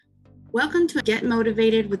Welcome to Get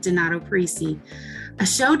Motivated with Donato Parisi, a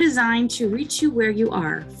show designed to reach you where you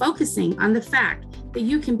are, focusing on the fact that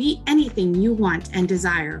you can be anything you want and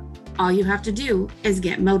desire. All you have to do is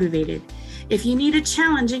get motivated. If you need a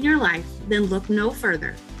challenge in your life, then look no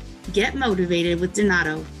further. Get Motivated with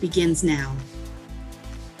Donato begins now.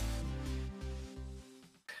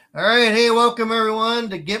 All right. Hey, welcome everyone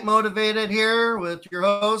to Get Motivated here with your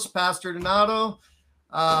host, Pastor Donato.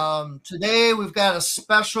 Today we've got a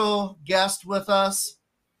special guest with us,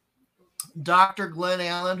 Dr. Glen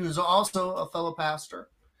Allen, who's also a fellow pastor.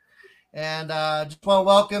 And just want to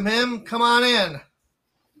welcome him. Come on in.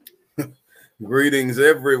 Greetings,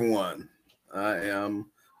 everyone. I am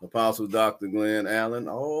Apostle Dr. Glen Allen,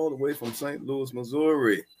 all the way from St. Louis,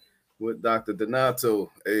 Missouri, with Dr.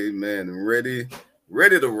 Donato. Amen. Ready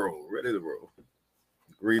to roll.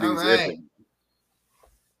 Greetings, all right. everyone.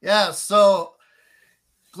 Yeah, so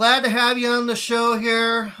glad to have you on the show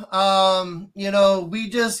here. We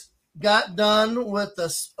just got done with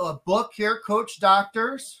a book here, Coach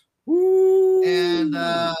Doctors. Woo. And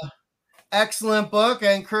excellent book.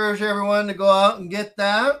 I encourage everyone to go out and get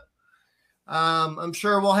that. I'm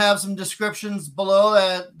sure we'll have some descriptions below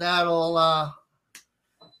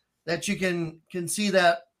that you can see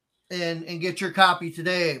that and get your copy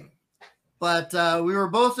today. But we were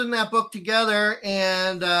both in that book together,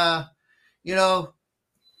 and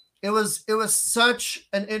it was such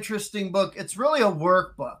an interesting book. It's really a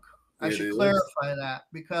workbook. I should clarify that,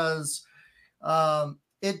 because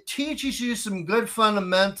it teaches you some good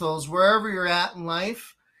fundamentals wherever you're at in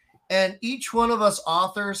life. And each one of us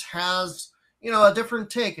authors has, a different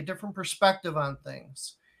take, a different perspective on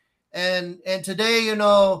things. And today,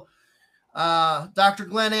 Dr.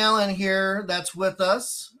 Glen Allen here, that's with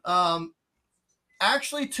us,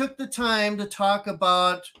 actually took the time to talk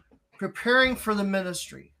about preparing for the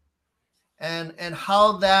ministry and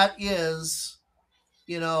how that is,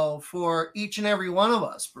 for each and every one of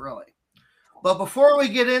us, really. But before we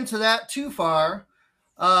get into that too far,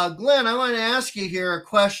 Glen, I want to ask you here a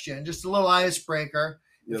question, just a little icebreaker.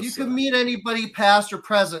 Yes, if you sir. could meet anybody past or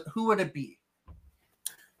present, who would it be?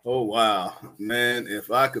 Oh, wow, man.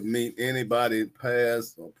 If I could meet anybody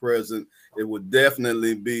past or present, it would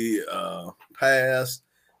definitely be past,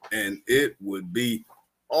 and it would be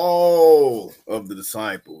all of the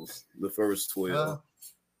disciples, the first 12.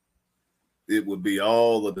 It would be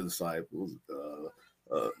all of the disciples,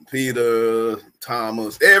 Peter,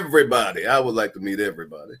 Thomas, everybody. I would like to meet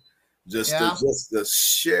everybody, just to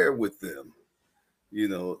share with them,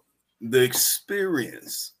 the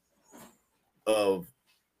experience of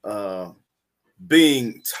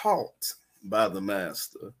being taught by the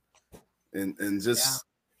master, and then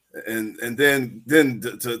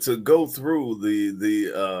to go through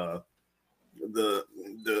the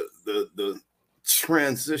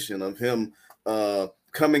transition of him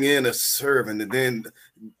coming in as servant, and then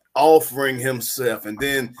offering himself, and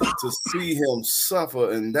then to see him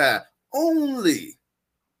suffer and die, only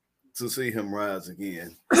to see him rise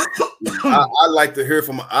again. I'd like to hear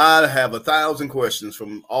from. I have 1,000 questions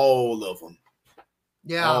from all of them.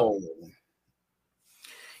 Yeah. All of them.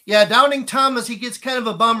 Yeah, Doubting Thomas, he gets kind of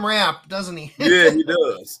a bum rap, doesn't he? Yeah, he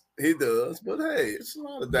does. He does. But hey, it's a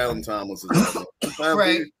lot of Doubting Thomas.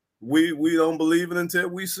 Right. We don't believe it until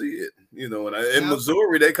we see it. And in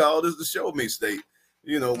Missouri, they call this the show me state.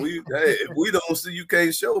 If we don't see, you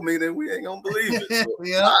can't show me, then we ain't gonna believe it. So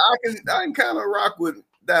I can kind of rock with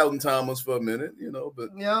Doubting Thomas for a minute, but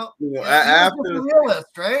after the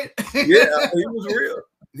realist, right? Yeah,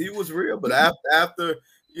 he was real. But after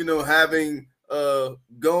having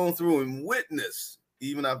gone through and witnessed,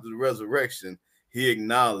 even after the resurrection, he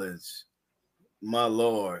acknowledged my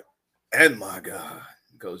Lord and my God,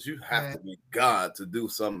 because you have to be God to do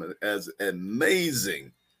something as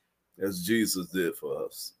amazing as Jesus did for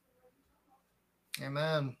us.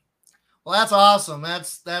 Amen. Well, that's awesome.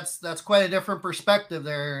 That's quite a different perspective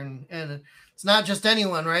there, and it's not just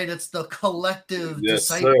anyone, right? It's the collective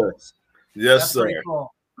disciples. Sir. Yes, that's sir. Pretty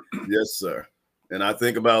cool. Yes, sir. And I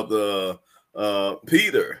think about the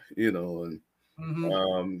Peter, and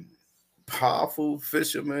powerful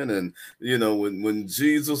fisherman, and when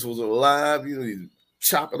Jesus was alive, he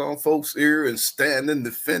chopping on folks' ear and standing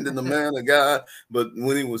defending the man of God, but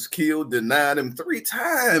when he was killed, denied him 3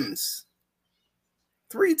 times.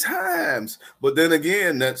 3 times. But then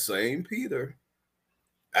again, that same Peter,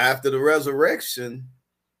 after the resurrection,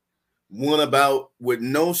 went about with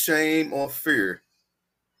no shame or fear,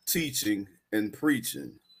 teaching and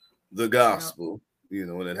preaching the gospel.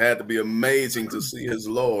 And it had to be amazing to see his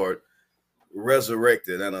Lord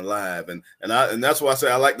resurrected and alive. And that's why I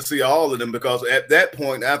say I like to see all of them, because at that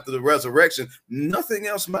point, after the resurrection, nothing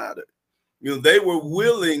else mattered. You know, they were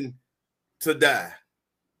willing to die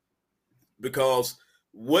because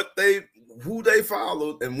who they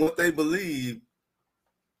followed and what they believed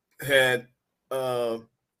had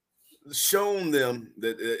shown them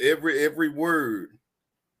that every word,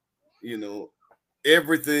 you know,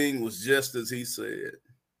 everything was just as he said.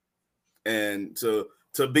 And to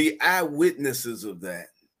be eyewitnesses of that,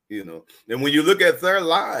 you know. And when you look at their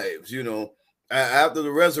lives, you know, after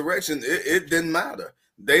the resurrection, it didn't matter.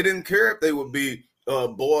 They didn't care if they would be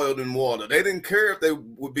boiled in water. They didn't care if they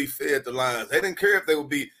would be fed to lions. They didn't care if they would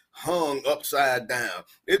be hung upside down.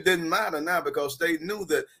 It didn't matter now because they knew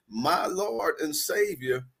that my Lord and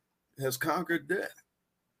Savior has conquered death.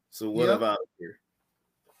 So what about here?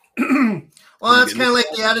 Well, that's kind of like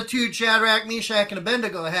the attitude Shadrach, Meshach, and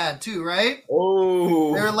Abednego had too, right?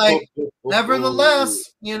 Oh, they're like,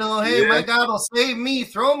 nevertheless, you know, hey, my God will save me.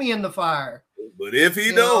 Throw me in the fire. But if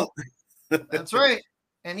he don't, that's right.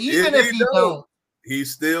 And even if he don't,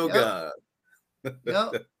 he's still God.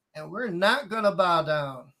 Yep. And we're not gonna bow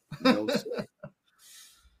down. No, sir.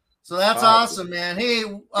 So that's awesome, man. Hey,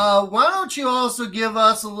 why don't you also give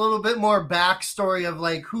us a little bit more backstory of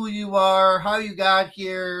like who you are, how you got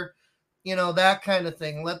here, you know, that kind of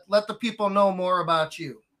thing. Let the people know more about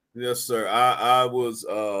you. Yes, sir. I was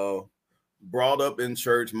brought up in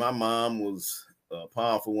church. My mom was a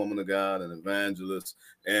powerful woman of God, an evangelist,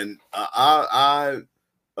 and I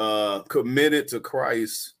committed to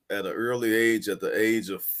Christ at an early age, at the age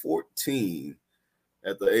of 14.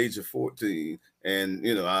 At the age of 14, and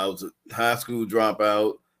you know, I was a high school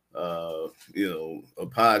dropout, you know, a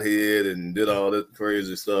pothead, and did all that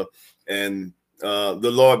crazy stuff. And the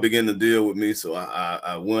Lord began to deal with me. So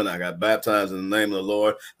I went. I got baptized in the name of the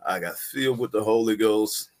Lord. I got filled with the Holy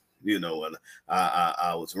Ghost. You know, and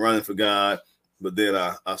I was running for God. But then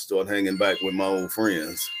I started hanging back with my old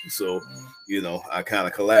friends. So, you know, I kind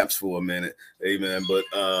of collapsed for a minute. Amen. But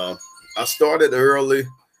I started early,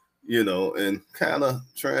 you know, and kind of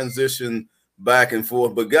transitioned back and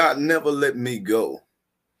forth, but God never let me go.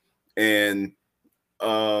 And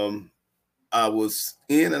I was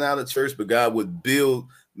in and out of church, but God would build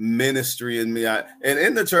ministry in me. And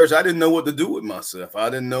in the church, I didn't know what to do with myself. I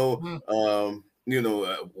didn't know, you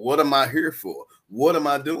know, what am I here for? What am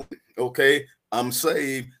I doing? Okay, I'm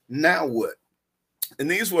saved. Now what? And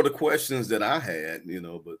these were the questions that I had, you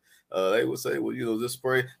know, but they would say, well, you know, just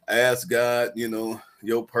pray, ask God, you know,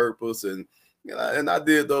 your purpose. And, you know, and I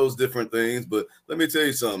did those different things. But let me tell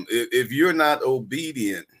you something. If you're not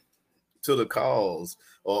obedient to the cause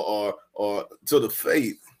or to the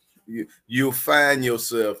faith, you'll find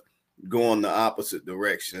yourself going the opposite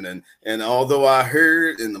direction. And although I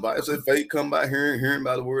heard, and the Bible said faith come by hearing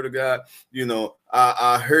by the word of God, you know,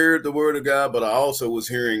 I heard the word of God, but I also was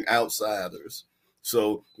hearing outsiders.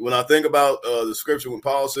 So when I think about the scripture, when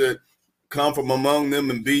Paul said, come from among them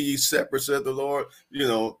and be ye separate, said the Lord, you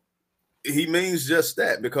know, he means just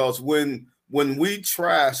that, because when we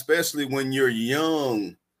try, especially when you're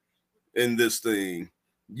young in this thing,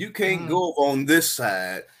 you can't go on this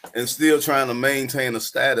side and still trying to maintain a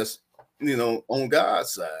status, you know, on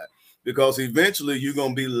God's side, because eventually you're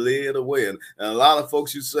going to be led away. And a lot of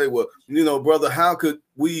folks, you say, well, you know, brother, how could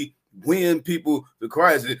we win people to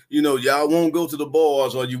Christ? You know, y'all won't go to the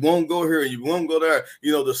bars, or you won't go here, you won't go there.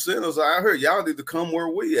 You know, the sinners, I heard y'all need to come where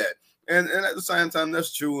we at. And at the same time,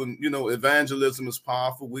 that's true. And, you know, evangelism is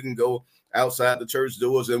powerful. We can go outside the church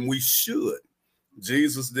doors, and we should.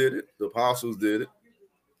 Jesus did it. The apostles did it.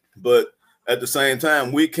 But at the same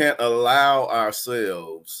time, we can't allow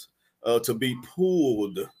ourselves to be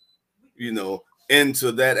pulled, you know,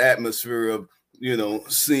 into that atmosphere of, you know,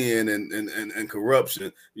 sin and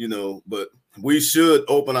corruption, you know. But we should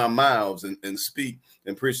open our mouths and speak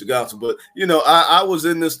and preach the gospel. But, you know, I was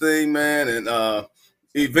in this thing, man, and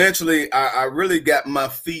eventually I really got my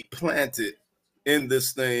feet planted in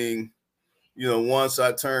this thing, you know, once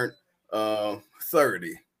I turned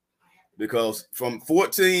 30. Because from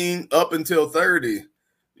 14 up until 30,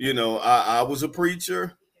 you know, I was a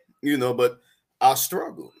preacher, you know, but I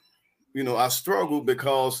struggled. You know, I struggled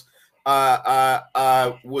because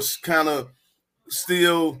I was kind of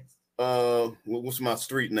still, what's my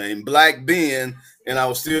street name? Black Ben, and I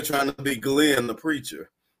was still trying to be Glen, the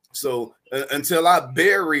preacher. So until I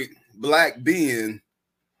buried Black Ben,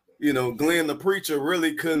 you know, Glen, the preacher,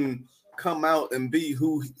 really couldn't come out and be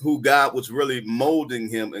who God was really molding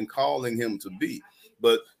him and calling him to be.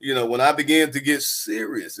 But, you know, when I began to get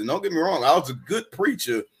serious, and don't get me wrong, I was a good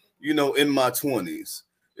preacher, you know, in my 20s.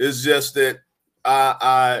 It's just that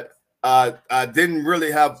I didn't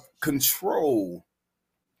really have control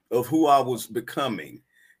of who I was becoming.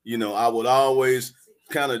 You know, I would always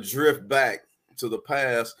kind of drift back to the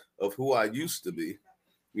past of who I used to be.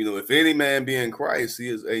 You know, if any man be in Christ, he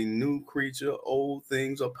is a new creature. Old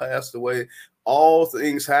things are passed away. All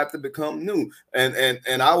things have to become new.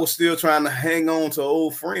 And I was still trying to hang on to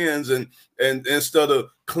old friends and instead of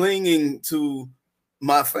clinging to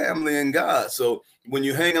my family and God. So when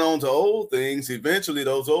you're hanging on to old things, eventually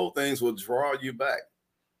those old things will draw you back.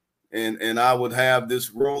 And I would have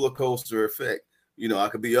this roller coaster effect. You know, I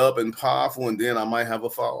could be up and powerful, and then I might have a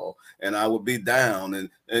fall, and I would be down.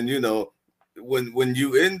 And you know, when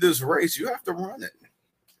you in this race, you have to run it.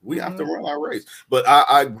 We have to run our race. But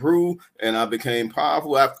I grew and I became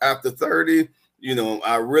powerful after 30. You know,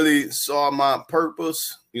 I really saw my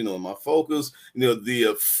purpose, you know, my focus, you know, the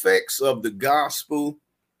effects of the gospel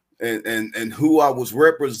and who I was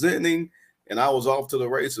representing. And I was off to the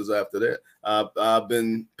races after that. I've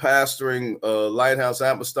been pastoring Lighthouse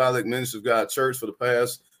Apostolic Ministry of God Church for the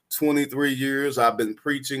past 23 years. I've been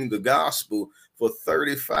preaching the gospel for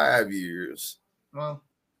 35 years. Wow.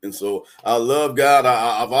 And so I love God.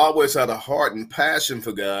 I've always had a heart and passion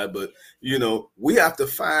for God, but, you know, we have to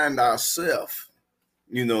find ourselves,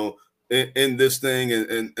 you know, in this thing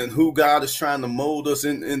and who God is trying to mold us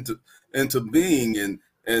into being.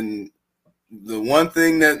 And the one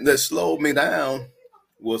thing that slowed me down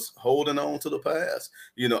was holding on to the past.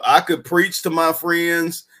 You know, I could preach to my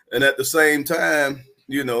friends and at the same time,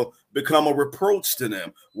 you know, become a reproach to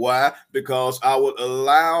them. Why? Because I would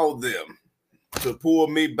allow them to pull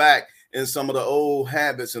me back in some of the old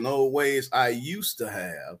habits and old ways I used to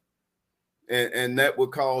have. And that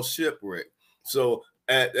would cause shipwreck. So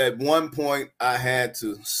at one point I had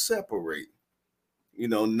to separate. You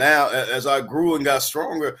know, now as I grew and got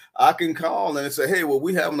stronger, I can call and say, hey, well,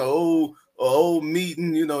 we having an old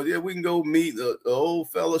meeting, you know, yeah, we can go meet a old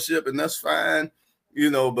fellowship and that's fine, you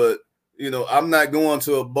know, but, you know, I'm not going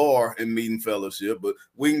to a bar and meeting fellowship, but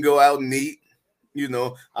we can go out and eat. You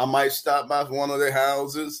know, I might stop by one of their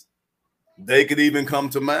houses. They could even come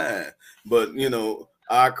to mine. But, you know,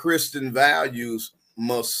 our Christian values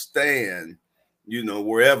must stand, you know,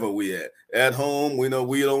 wherever we at. At home, we know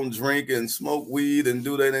we don't drink and smoke weed and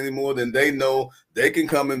do that anymore. Then they know they can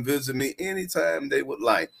come and visit me anytime they would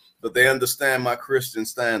like. But they understand my Christian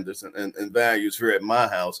standards and values here at my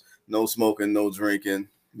house. No smoking, no drinking,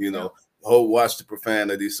 you know, watch the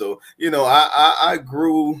profanity. So, you know, I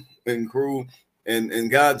grew and grew.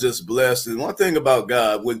 And God just blessed. And one thing about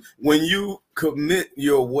God, when you commit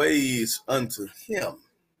your ways unto him,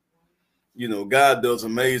 you know, God does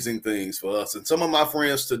amazing things for us. And some of my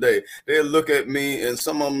friends today, they look at me and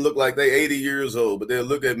some of them look like they're 80 years old, but they'll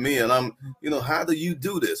look at me and I'm, you know, how do you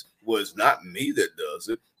do this? Well, it's not me that does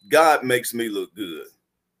it. God makes me look good.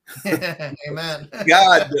 Amen.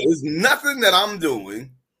 God, there's nothing that I'm doing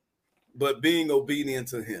but being obedient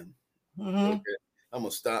to him. Okay. I'm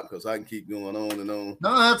gonna stop because I can keep going on and on.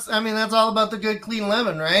 No, that's all about the good, clean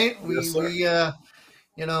living, right? Yes, sir. We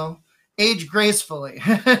you know, age gracefully.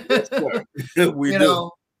 Yes, sir. We you do.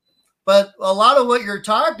 know, but a lot of what you're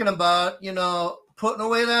talking about, you know, putting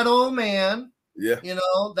away that old man, yeah, you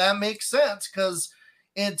know, that makes sense because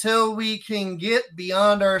until we can get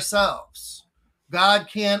beyond ourselves, God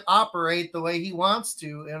can't operate the way he wants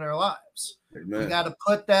to in our lives. Amen. We got to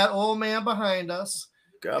put that old man behind us.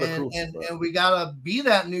 And we gotta be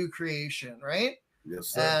that new creation, right? Yes,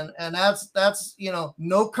 sir. And that's you know,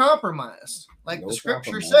 no compromise, like the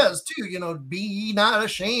scripture says too. You know, be ye not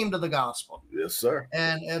ashamed of the gospel. Yes, sir.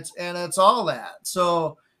 And it's all that.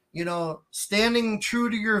 So you know, standing true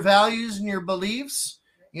to your values and your beliefs.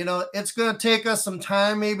 You know, it's going to take us some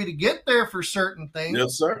time maybe to get there for certain things.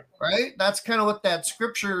 Yes, sir. Right? That's kind of what that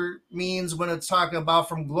scripture means when it's talking about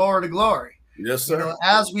from glory to glory. Yes, sir. You know,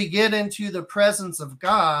 as we get into the presence of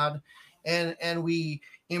God and we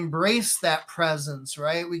embrace that presence,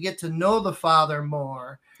 right? We get to know the Father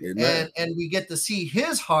more. Amen. And we get to see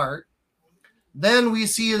his heart. Then we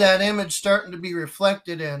see that image starting to be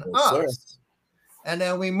reflected in us. Sir. And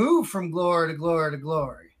then we move from glory to glory to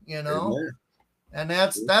glory, you know? Amen. And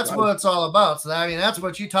that's what it's all about. So I mean, that's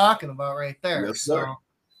what you're talking about right there. Yes, sir.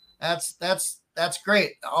 So that's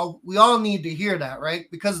great. We all need to hear that,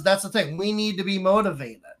 right? Because that's the thing. We need to be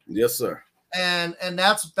motivated. Yes, sir. And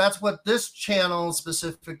that's what this channel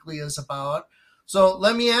specifically is about. So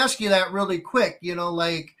let me ask you that really quick. You know,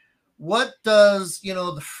 like, what does, you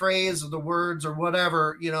know, the phrase or the words or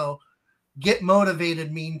whatever, you know, get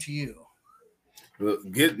motivated mean to you? Well,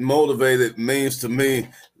 get motivated means to me,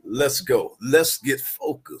 let's go. Let's get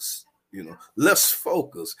focused. You know, let's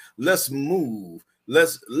focus. Let's move.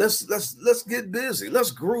 Let's get busy.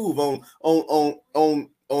 Let's groove on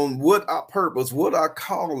what our purpose, what our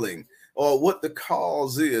calling, or what the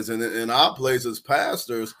cause is. And in our place as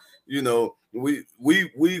pastors, you know,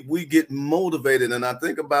 we get motivated. And I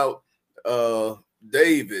think about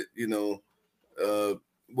David,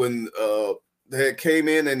 when they had came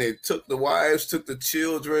in and they took the wives, took the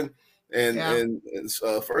children, and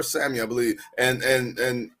First Samuel, I believe, and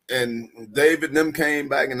David and them came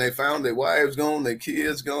back and they found their wives gone, their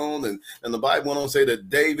kids gone, and the Bible went on to say that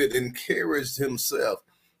David encouraged himself,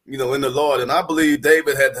 in the Lord. And I believe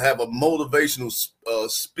David had to have a motivational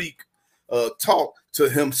talk to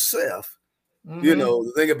himself.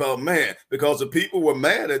 Think about, man, because the people were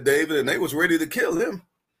mad at David and they was ready to kill him.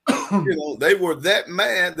 They were that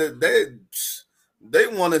mad that they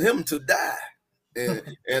wanted him to die.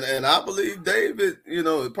 And I believe David,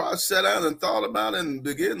 probably sat down and thought about it and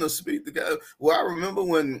began to speak to God. Well, I remember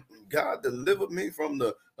when God delivered me from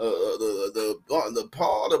the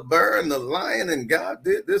paw, the bear, and the lion, and God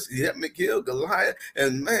did this. He helped me kill Goliath.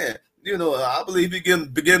 And man, I believe he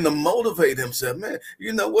began to motivate himself. Man,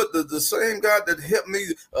 you know what? The same God that helped me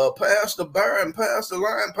pass the bear and pass the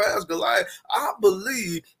lion, pass Goliath, I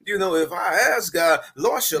believe, if I ask God,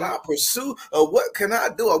 Lord, should I pursue? What can I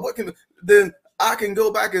do? Or what can then I can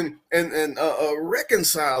go back and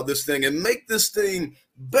reconcile this thing and make this thing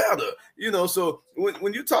better. So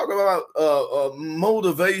when you talk about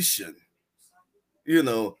motivation,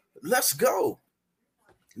 let's go.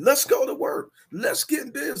 Let's go to work. Let's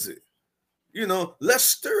get busy. Let's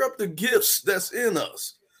stir up the gifts that's in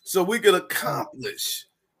us so we can accomplish,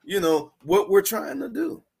 what we're trying to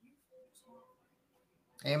do.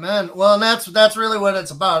 Amen. Well, and that's really what it's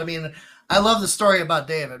about. I mean, I love the story about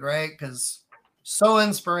David, right? Because so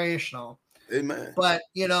inspirational. Amen. But,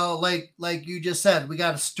 like you just said, we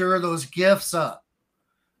got to stir those gifts up.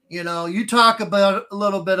 You talk about a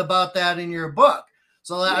little bit about that in your book.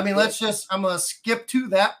 So, I mean, I'm going to skip to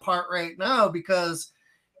that part right now because,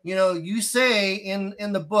 you say in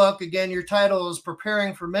the book, again, your title is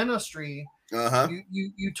Preparing for Ministry. Uh-huh.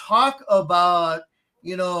 You talk about,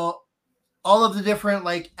 all of the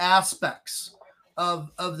different aspects of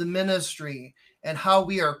the ministry and how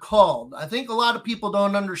we are called. I think a lot of people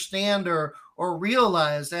don't understand or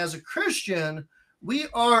realize as a Christian, we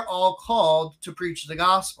are all called to preach the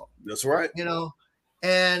gospel. That's right.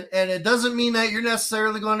 And it doesn't mean that you're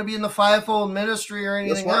necessarily going to be in the fivefold ministry or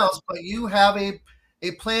anything else, but you have a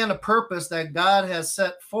plan, a purpose that God has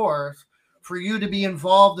set forth for you to be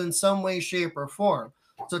involved in some way, shape, or form.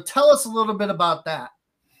 So tell us a little bit about that.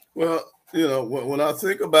 Well, when I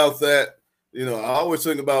think about that, I always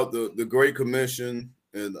think about the Great Commission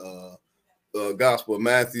and Gospel of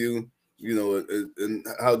Matthew, and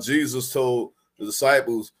how Jesus told the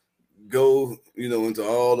disciples, go, into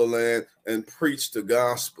all the land and preach the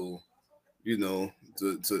gospel, to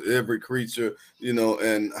every creature,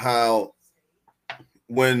 and how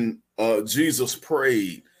when Jesus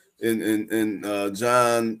prayed in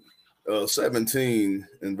John 17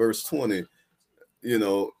 and verse 20,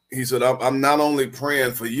 he said, I'm not only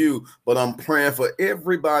praying for you, but I'm praying for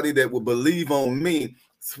everybody that will believe on me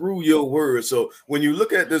through your word. So when you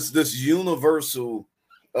look at this universal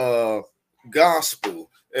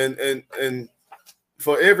gospel and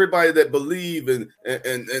for everybody that believe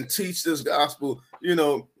and teach this gospel,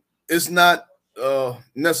 it's not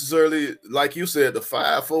necessarily, like you said, the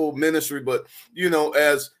fivefold ministry, but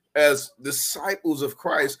as disciples of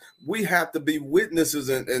Christ, we have to be witnesses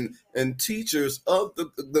and teachers of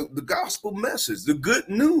the gospel message, the good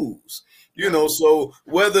news. So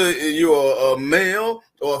whether you're a male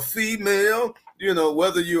or a female,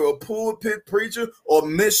 whether you're a pulpit preacher or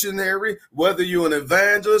missionary, whether you're an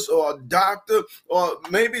evangelist or a doctor, or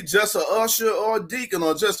maybe just an usher or a deacon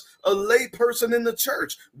or just a lay person in the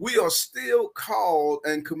church, we are still called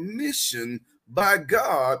and commissioned by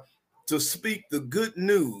God to speak the good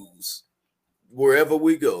news wherever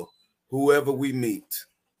we go, whoever we meet.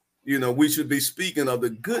 We should be speaking of the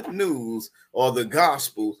good news or the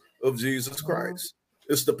gospel of Jesus Christ.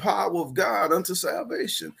 It's the power of God unto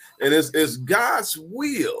salvation. And it's God's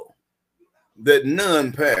will that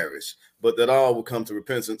none perish, but that all will come to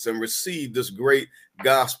repentance and receive this great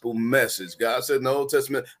gospel message. God said in the Old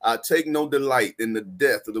Testament, I take no delight in the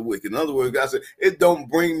death of the wicked. In other words, God said, it don't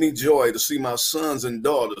bring me joy to see my sons and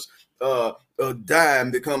daughters die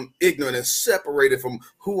and become ignorant and separated from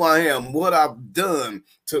who I am, what I've done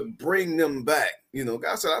to bring them back.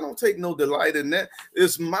 God said, I don't take no delight in that.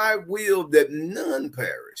 It's my will that none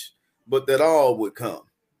perish, but that all would come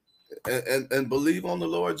and believe on the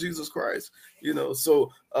Lord Jesus Christ.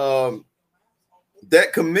 So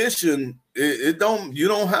that commission, you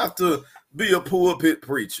don't have to be a pulpit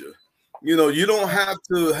preacher. You don't have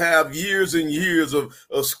to have years and years of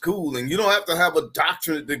schooling. You don't have to have a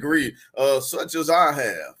doctorate degree such as I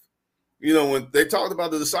have. When they talked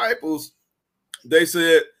about the disciples, they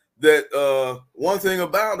said that one thing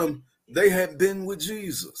about them, they had been with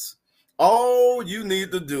Jesus. All you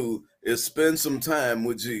need to do is spend some time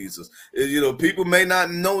with Jesus. You know, people may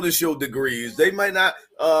not notice your degrees. They may not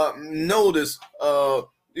notice,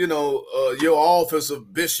 your office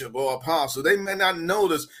of bishop or apostle. They may not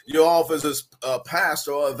notice your office as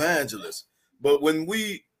pastor or evangelist. But when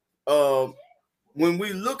we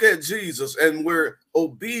look at Jesus and we're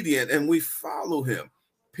obedient and we follow him,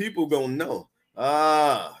 people gonna know,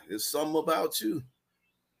 it's something about you.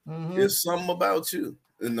 It's something about you.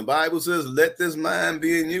 And the Bible says, let this mind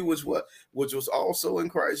be in you, which was also in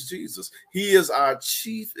Christ Jesus. He is our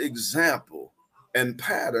chief example and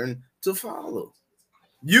pattern to follow.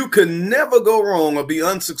 You can never go wrong or be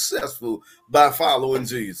unsuccessful by following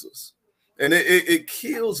Jesus. And it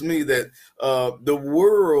kills me that the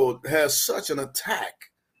world has such an attack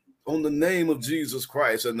on the name of Jesus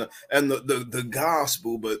Christ and the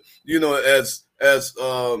gospel. But as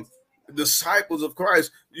disciples of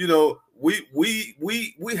Christ,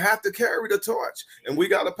 we have to carry the torch, and we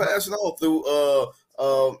got to pass it on through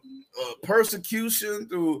persecution,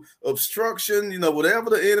 through obstruction, whatever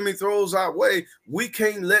the enemy throws our way. We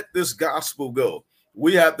can't let this gospel go.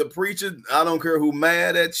 We have to preach it. I don't care who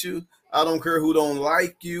mad at you. I don't care who don't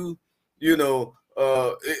like you.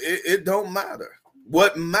 It don't matter.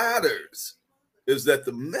 What matters is that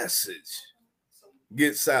the message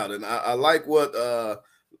gets out. And I like what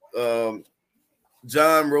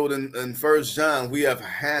John wrote in 1 John. We have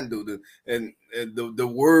handled it and the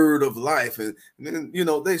word of life. And then,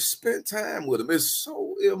 they spent time with him. It's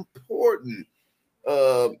so important,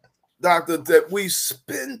 Doctor, that we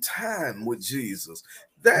spend time with Jesus.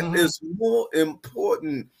 That is more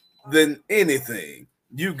important than anything.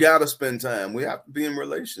 You got to spend time. We have to be in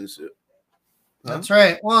relationship. That's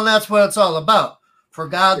right. Well, that's what it's all about. For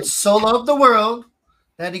God so loved the world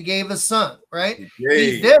that he gave his son, right?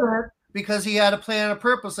 He did it because he had a plan and a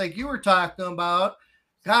purpose, like you were talking about.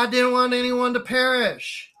 God didn't want anyone to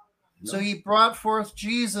perish. No. So he brought forth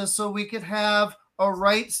Jesus so we could have a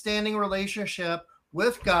right standing relationship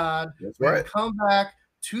with God. That's right. And come back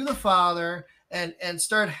to the Father and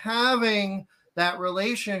start having that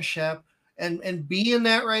relationship and be in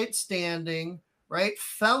that right standing, right?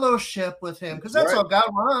 Fellowship with him. Because that's all God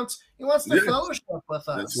wants. He wants to fellowship with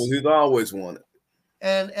us. That's what he's always wanted.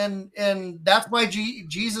 And that's why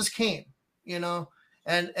Jesus came, and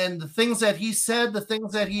the things that he said, the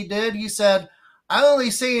things that he did, he said, I only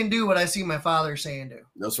say and do what I see my Father say and do.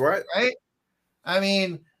 That's right. Right? I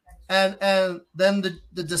mean, and then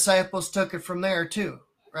the disciples took it from there too,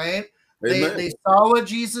 right? They saw what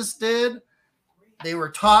Jesus did. They were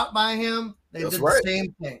taught by him. They did the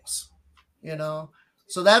same things,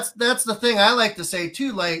 So that's the thing I like to say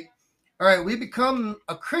too. Like, all right, we become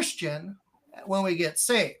a Christian when we get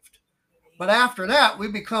saved, but after that we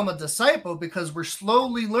become a disciple because we're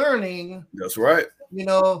slowly learning. That's right.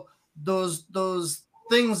 Those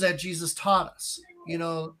things that Jesus taught us.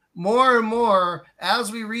 More and more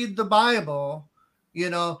as we read the Bible.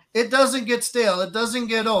 It doesn't get stale. It doesn't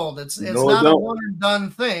get old. It's not a one and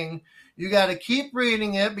done thing. You got to keep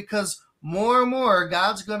reading it because more and more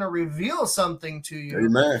God's going to reveal something to you.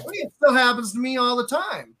 Amen. It still happens to me all the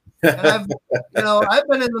time. And I've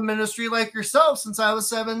been in the ministry like yourself since I was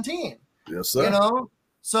 17. Yes, sir.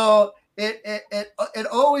 So it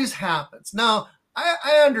always happens. Now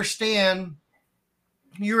I understand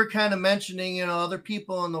you were kind of mentioning, other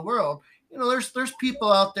people in the world. There's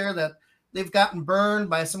people out there that they've gotten burned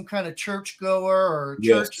by some kind of churchgoer or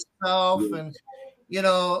church itself, and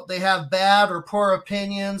they have bad or poor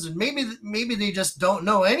opinions, and maybe they just don't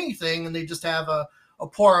know anything, and they just have a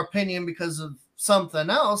poor opinion because of something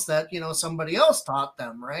else that somebody else taught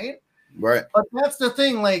them, right? Right. But that's the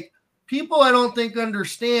thing, like people I don't think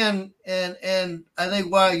understand, and I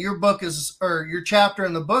think why your book is, or your chapter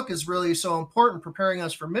in the book is really so important, preparing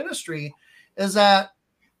us for ministry, is that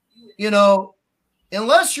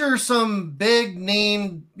unless you're some big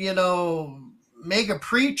name, mega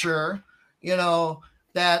preacher,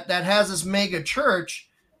 that has this mega church,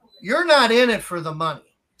 you're not in it for the money.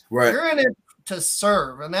 Right. You're in it to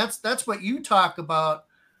serve. And that's what you talk about.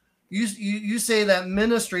 You say that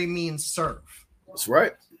ministry means serve. That's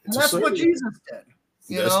right. And that's what Jesus did.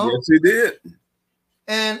 Yes, he did.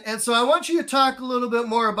 And so I want you to talk a little bit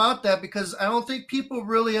more about that, because I don't think people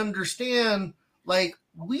really understand, like,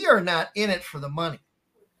 we are not in it for the money.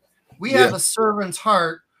 We have a servant's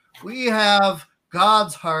heart. We have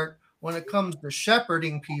God's heart when it comes to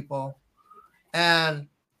shepherding people. And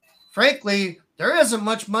frankly, there isn't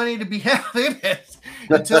much money to be had in it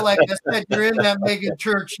until, like I said, you're in that mega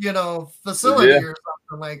church, facility or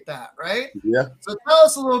something like that, right? Yeah. So tell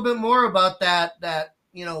us a little bit more about that.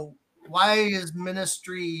 Why is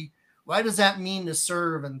ministry? Why does that mean to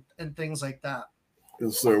serve and things like that?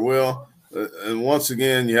 Yes, sir. Well, and once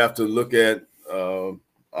again, you have to look at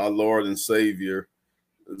our Lord and Savior,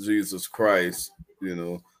 Jesus Christ.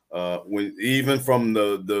 When even from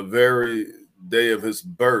the very day of his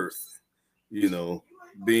birth,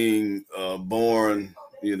 being born,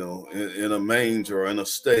 in a manger or in a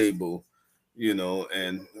stable,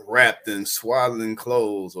 and wrapped in swaddling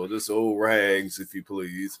clothes or just old rags, if you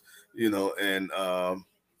please, and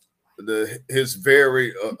his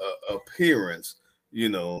very appearance,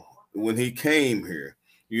 when he came here,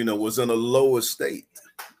 was in a low estate,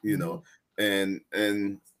 and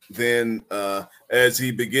then as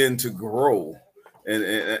he began to grow,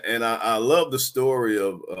 and I love the story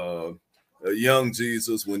of young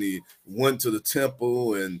Jesus when he went to the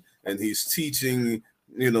temple and he's teaching,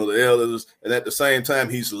 the elders, and at the same time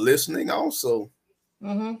he's listening also.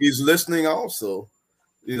 He's listening also.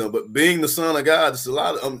 But being the Son of God, it's a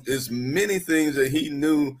lot of it's many things that he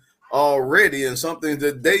knew already and some things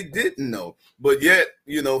that they didn't know. But yet,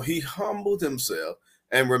 he humbled himself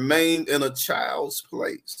and remained in a child's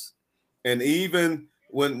place. And even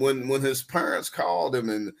when his parents called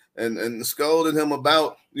him and scolded him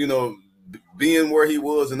about, being where he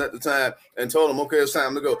was and at the time and told him, okay, it's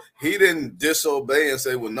time to go, he didn't disobey and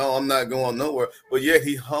say, well, no, I'm not going nowhere. But yet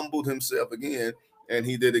he humbled himself again. And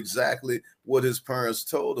he did exactly what his parents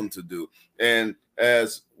told him to do. And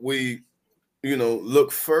as we,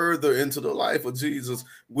 look further into the life of Jesus,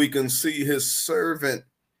 we can see his servant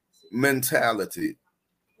mentality.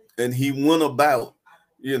 And he went about,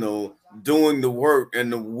 doing the work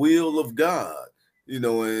and the will of God,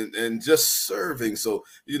 and just serving. So,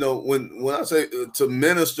 when I say to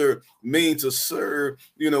minister means to serve,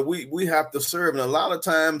 we have to serve. And a lot of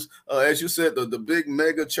times, as you said, the big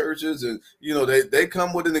mega churches and, they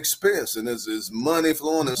come with an expense and there's money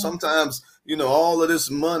flowing. And sometimes, all of this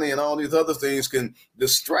money and all these other things can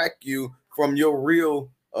distract you from your real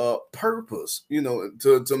purpose,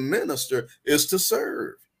 to minister is to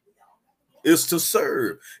serve. Is to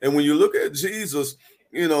serve. And when you look at Jesus,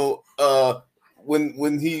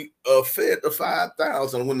 when he fed the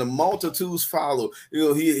 5,000, when the multitudes followed,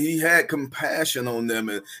 he had compassion on them,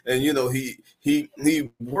 and he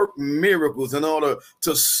worked miracles in order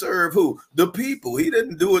to serve who? The people. He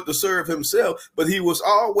didn't do it to serve himself, but he was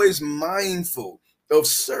always mindful of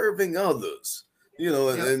serving others.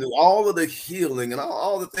 And all of the healing and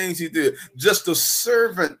all the things he did, just a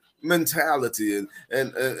servant mentality.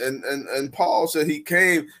 And Paul said he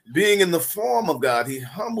came being in the form of God. He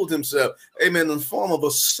humbled himself, amen, in the form of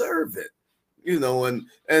a servant,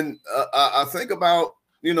 and I think about,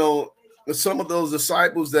 some of those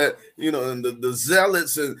disciples that, and the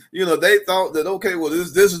zealots, and, they thought that, okay, well,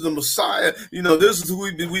 this is the Messiah. This is who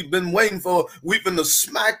we've been waiting for. We've been to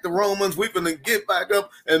smack the Romans. We've been to get back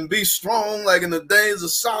up and be strong like in the days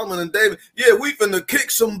of Solomon and David. Yeah, we've been to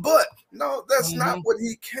kick some butt. No, that's not what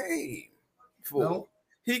he came for. No.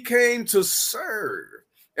 He came to serve,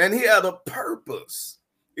 and he had a purpose.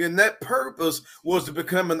 And that purpose was to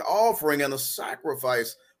become an offering and a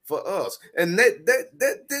sacrifice for us. And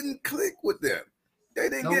that didn't click with them. They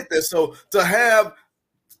didn't get that. So to have,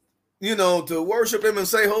 to worship him and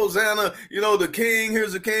say, Hosanna, the king,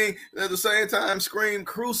 here's the king, at the same time scream,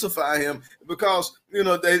 crucify him, because,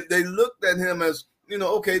 they looked at him as,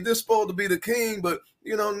 okay, this supposed to be the king, but,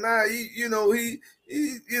 now,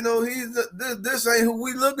 this ain't who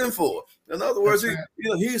we looking for. In other words,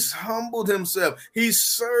 he's humbled himself. He's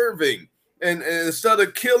serving. And instead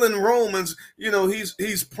of killing Romans,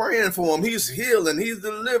 he's praying for them. He's healing. He's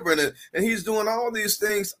delivering it. And he's doing all these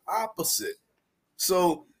things opposite.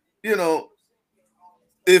 So,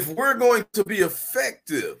 if we're going to be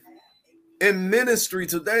effective in ministry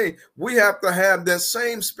today, we have to have that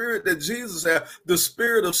same spirit that Jesus had, the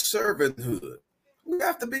spirit of servanthood. We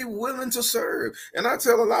have to be willing to serve. And I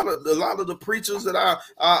tell a lot of the preachers that I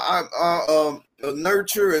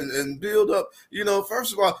nurture and build up,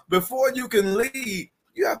 first of all, before you can lead,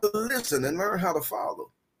 you have to listen and learn how to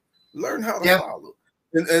follow. Learn how to follow.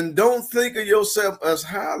 And don't think of yourself as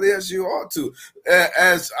highly as you ought to.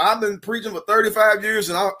 As I've been preaching for 35 years,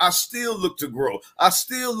 and I still look to grow. I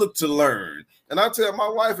still look to learn. And I tell my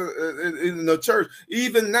wife in the church,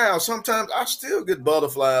 even now, sometimes I still get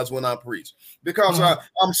butterflies when I preach, because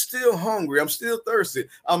I'm still hungry. I'm still thirsty.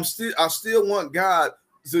 I still want God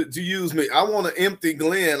to use me. I want to empty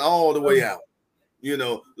Glen all the way out.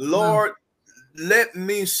 Lord, let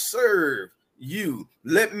me serve you.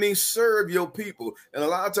 Let me serve your people. And a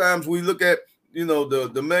lot of times we look at you know,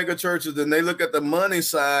 the mega churches, and they look at the money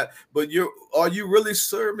side, but are you really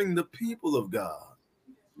serving the people of God?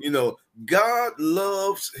 You know, God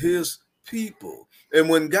loves his people. And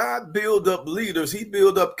when God build up leaders, he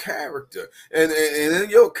build up character. And in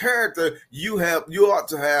your character, you ought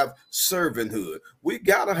to have servanthood. We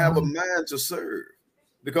got to have a mind to serve.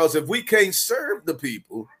 Because if we can't serve the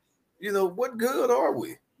people, you know, what good are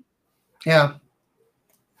we? Yeah.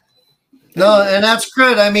 No, and that's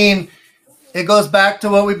good. I mean, it goes back to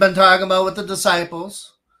what we've been talking about with the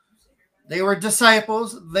disciples. They were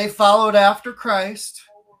disciples. They followed after Christ,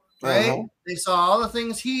 right? They saw all the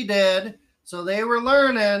things he did. So they were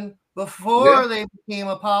learning before they became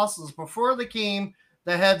apostles, before they became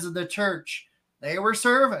the heads of the church. They were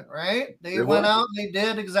serving, right? They went out and they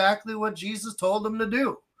did exactly what Jesus told them to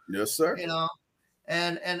do. Yes, sir. You know,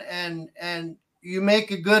 and you make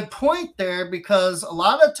a good point there, because a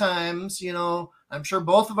lot of times, you know, I'm sure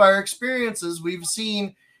both of our experiences, we've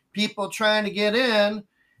seen people trying to get in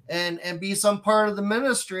and be some part of the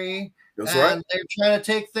ministry. That's and right. They're trying to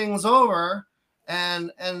take things over,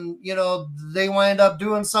 and you know, they wind up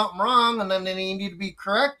doing something wrong, and then they need to be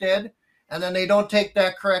corrected, and then they don't take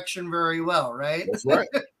that correction very well, right? That's right.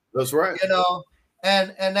 That's right. You know,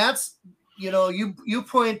 and that's, you know, you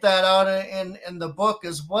point that out in the book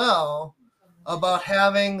as well, about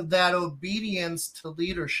having that obedience to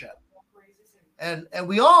leadership. And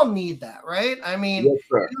we all need that, right? I mean,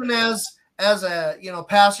 yes, even as a, you know,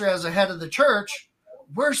 pastor, as a head of the church,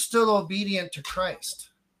 we're still obedient to Christ.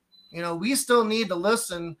 You know, we still need to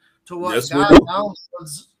listen to what God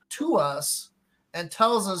downloads to us and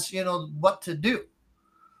tells us, you know, what to do.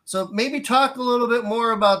 So maybe talk a little bit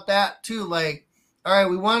more about that too. Like, all right,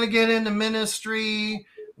 we want to get into ministry,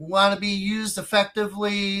 we want to be used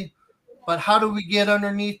effectively, but how do we get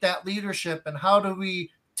underneath that leadership, and how do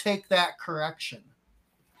we take that correction?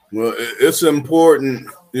 Well, it's important,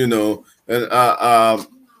 you know, and I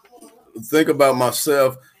think about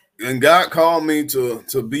myself, and God called me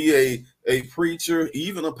to be a preacher,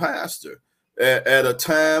 even a pastor, at a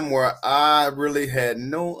time where I really had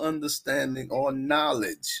no understanding or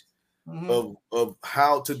knowledge of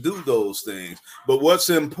how to do those things. But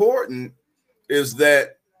what's important is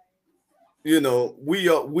that, you know,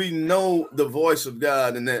 we know the voice of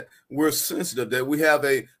God, and that we're sensitive, that we have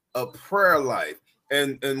a prayer life,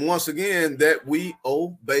 and once again, that we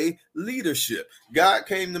obey leadership. God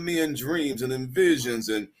came to me in dreams and in visions,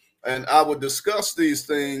 and I would discuss these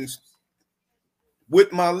things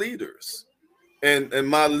with my leaders, and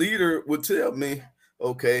my leader would tell me,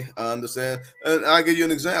 okay, I understand. And I'll give you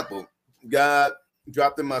an example. God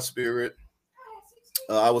dropped in my spirit.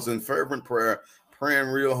 I was in fervent prayer, praying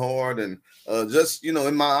real hard, and just, you know,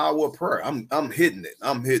 in my hour of prayer, I'm hitting it.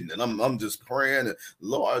 I'm just praying, and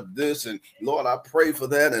Lord this, and Lord I pray for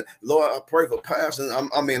that, and Lord I pray for pastor.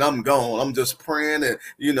 I'm gone. I'm just praying, and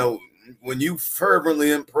you know, when you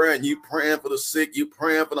fervently in prayer, and you praying for the sick, you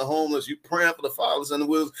praying for the homeless, you praying for the fathers and the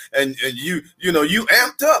widows, and you know, you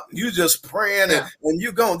amped up, you just praying, and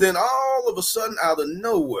you go. Then all of a sudden, out of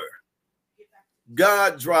nowhere,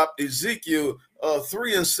 God dropped Ezekiel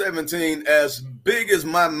 3:17 as big as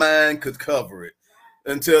my mind could cover it,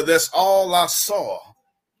 until that's all I saw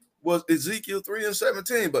was Ezekiel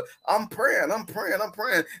 3:17. But I'm praying,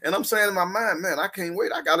 and I'm saying in my mind, man, I can't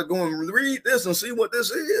wait. I got to go and read this and see what this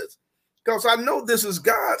is, because I know this is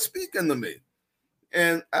God speaking to me.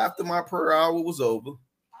 And after my prayer hour was over,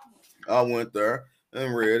 I went there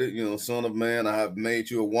and read it. You know, Son of man, I have made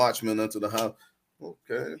you a watchman unto the house.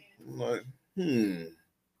 Okay, I'm like,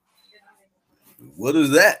 what is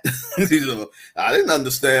that? You know, I didn't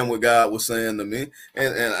understand what God was saying to me,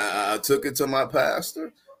 and I took it to my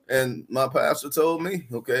pastor, and my pastor told me,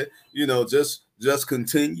 okay, you know, just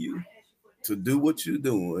continue to do what you're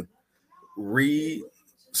doing, read,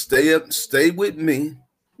 stay with me,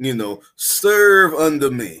 you know, serve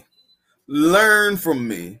under me, learn from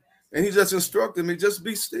me, and he just instructed me, just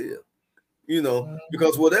be still, you know,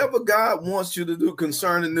 because whatever God wants you to do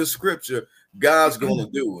concerning this scripture, God's going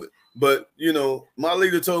to do it. But, you know, my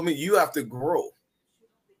leader told me, you have to grow,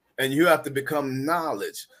 and you have to become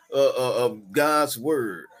knowledge of God's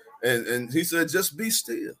word. And he said, just be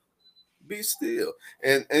still,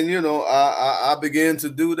 And you know, I began to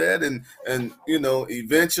do that. And, you know,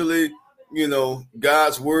 eventually, you know,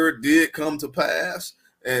 God's word did come to pass.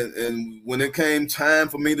 And when it came time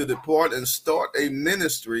for me to depart and start a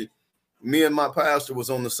ministry, me and my pastor was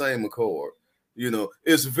on the same accord. You know,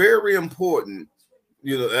 it's very important,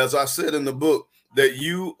 you know, as I said in the book, that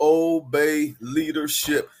you obey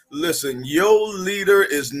leadership. Listen, your leader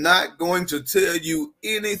is not going to tell you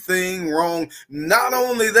anything wrong. Not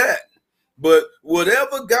only that, But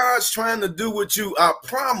whatever God's trying to do with you, I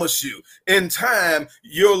promise you, in time,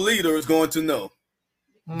 your leader is going to know.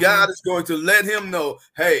 God is going to let him know,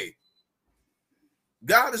 hey,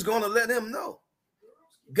 God is going to let him know.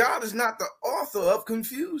 God is not the author of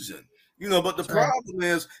confusion. But the problem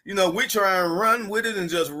is, we try and run with it and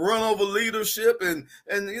just run over leadership, and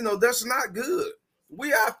that's not good. We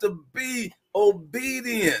have to be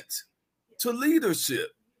obedient to leadership.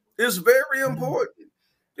 It's very important.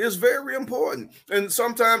 It's very important. And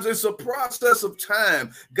sometimes it's a process of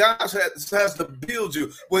time. God has to build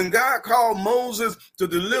you. When God called Moses to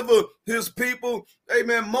deliver his people,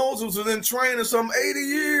 amen, Moses was in training some 80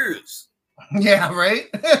 years. Yeah, right?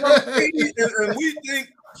 and we think,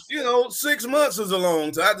 6 months is a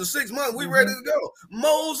long time. After 6 months, we ready to go.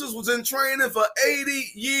 Moses was in training for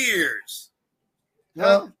 80 years.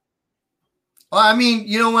 Huh? Well, I mean,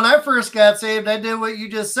 when I first got saved, I did what you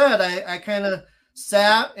just said. I kind of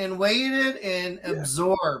sat and waited and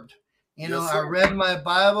absorbed. I read my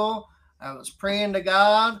Bible. I was praying to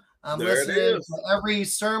God. I'm listening to every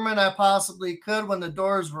sermon I possibly could when the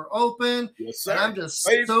doors were open. Yes, and I'm just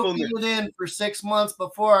soaking it in for 6 months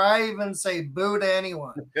before I even say boo to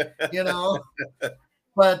anyone.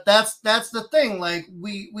 But that's the thing. Like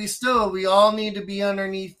we all need to be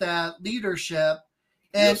underneath that leadership.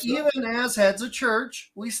 And even as heads of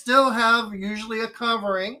church, we still have usually a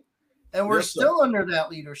covering, and we're still under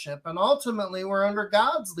that leadership. And ultimately, we're under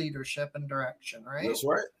God's leadership and direction, right? That's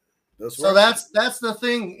right. So that's the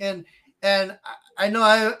thing. And I know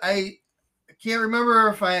I can't remember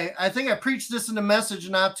if I think I preached this in a message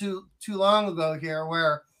not too long ago here,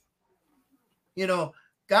 where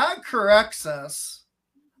God corrects us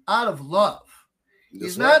out of love.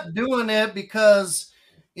 He's not doing it because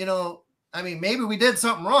maybe we did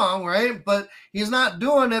something wrong, right? But he's not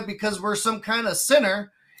doing it because we're some kind of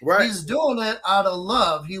sinner. Right. He's doing it out of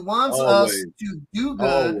love. He wants us to do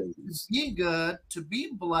good, to be good, to be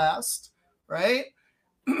blessed, right?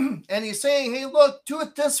 And he's saying, hey, look, do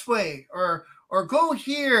it this way, or go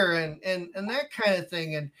here, and that kind of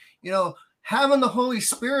thing. And, having the Holy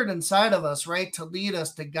Spirit inside of us, right, to lead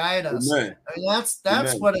us, to guide us. Amen. I mean,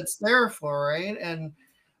 that's what it's there for, right? And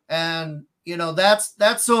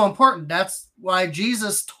that's so important. That's why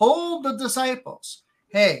Jesus told the disciples,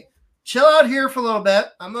 hey, chill out here for a little bit.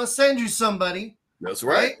 I'm going to send you somebody. That's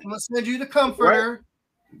right. I'm going to send you the comforter.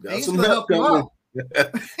 Got some help coming.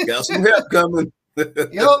 Got some help coming.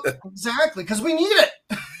 Yep, exactly. Because we need it.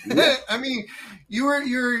 Yeah. I mean,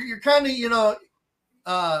 you're kind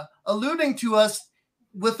of, alluding to us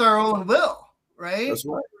with our own will, right? That's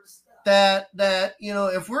right. That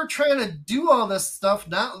if we're trying to do all this stuff,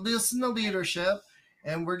 not listen to leadership,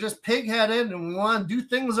 and we're just pig-headed and we want to do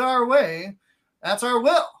things our way, that's our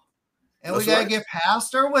will. And we got to get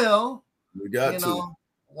past our will. We got to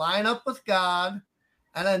line up with God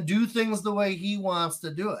and then do things the way he wants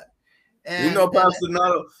to do it. And, Pastor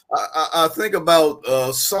Nato, I think about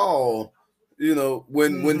Saul,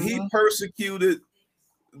 when he persecuted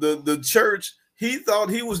the church, he thought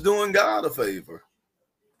he was doing God a favor.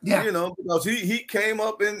 Yeah, because he came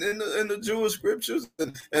up in the Jewish scriptures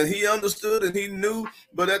and he understood and he knew,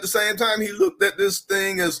 but at the same time he looked at this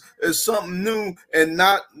thing as something new and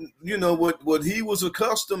not what he was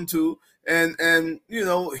accustomed to, and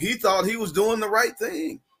he thought he was doing the right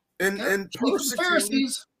thing and persecuting.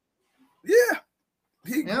 Yeah,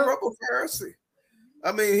 he grew up a Pharisee.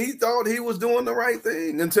 I mean, he thought he was doing the right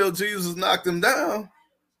thing until Jesus knocked him down.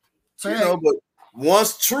 But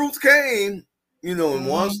once truth came, and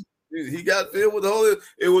once he got filled with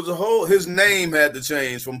the Holy, his name had to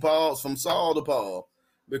change from Saul to Paul,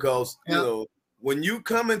 because when you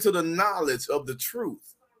come into the knowledge of the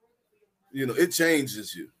truth, it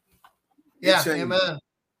changes you. Amen.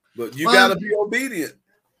 But you got to be obedient.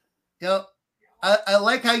 Yep. I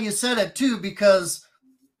like how you said it too, because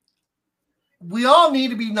we all need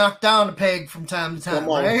to be knocked down a peg from time to time,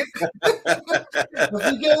 right? If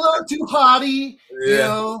we get a little too haughty,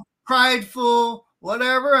 prideful,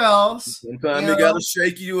 whatever else. Sometimes they got to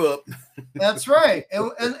shake you up. That's right.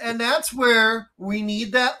 And that's where we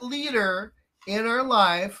need that leader in our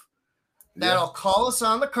life that'll call us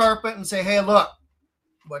on the carpet and say, hey, look,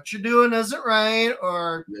 what you're doing isn't right,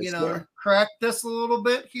 or, correct this a little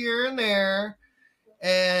bit here and there.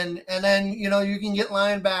 And then, you can get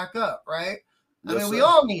lined back up, right? I mean, we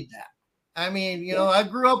all need that. I mean, I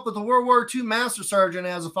grew up with a World War II Master Sergeant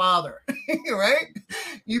as a father, right?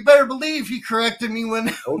 You better believe he corrected me when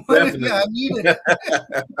I needed it.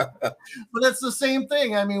 But it's the same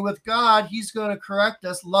thing. I mean, with God, he's going to correct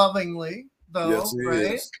us lovingly, though,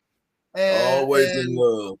 right? Is. Always in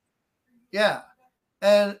love. Yeah.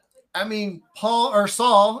 And I mean, Paul or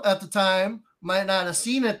Saul at the time might not have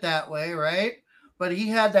seen it that way, right? But he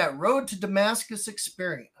had that road to Damascus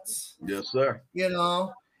experience. Yes, sir. You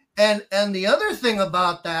know, and the other thing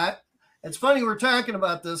about that, it's funny we're talking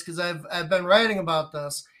about this because I've been writing about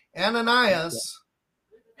this. Ananias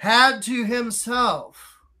had to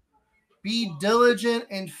himself be diligent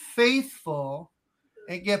and faithful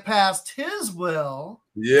and get past his will.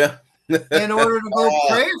 Yeah. In order to go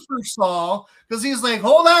pray for Saul, because he's like,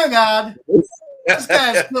 hold on, God. This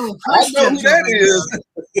guy's killing Christians. I know who that is.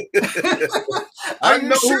 Are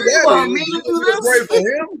you sure you want me to do this? Pray for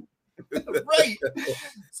him. Right.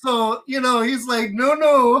 So, you know, he's like,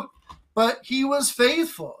 no. But he was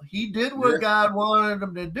faithful. He did what God wanted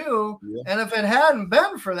him to do. Yeah. And if it hadn't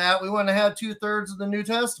been for that, we wouldn't have had 2/3 of the New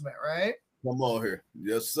Testament, right? Come on here.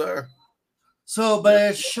 Yes, sir. So, but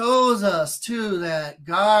it shows us too that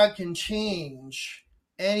God can change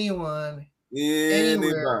anyone,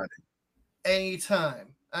 anywhere, anytime.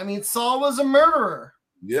 I mean, Saul was a murderer.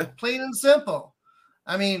 Yeah. Plain and simple.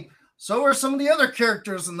 I mean, so are some of the other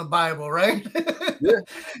characters in the Bible, right?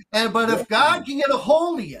 Yeah. But if God can get a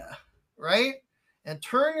hold of you, right, and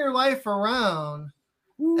turn your life around,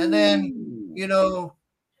 and then, you know,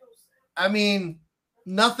 I mean,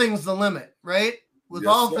 nothing's the limit, right? With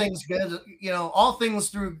all things good, you know, all things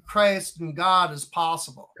through Christ and God is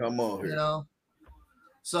possible. Come on here. You know,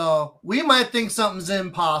 so we might think something's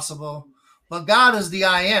impossible, but God is the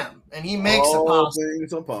I am, and He makes it possible. All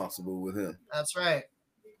things are possible with Him. That's right.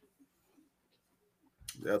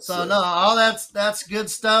 That's so no, all that's good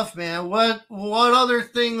stuff, man. What other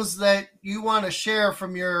things that you want to share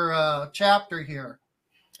from your chapter here?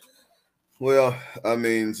 Well, I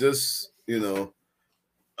mean, just, you know,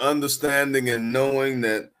 understanding and knowing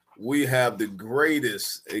that we have the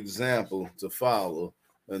greatest example to follow,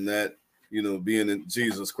 and that, you know, being in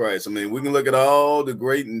Jesus Christ. I mean, we can look at all the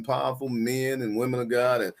great and powerful men and women of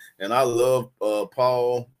God, and I love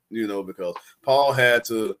Paul, you know, because Paul had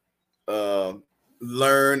to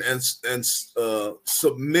learn and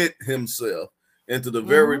submit himself into the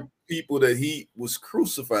very people that he was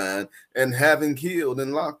crucifying and having killed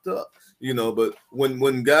and locked up. You know, but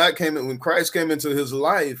when God came in, when Christ came into his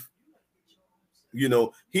life, you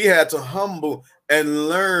know, he had to humble and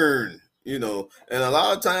learn, you know, and a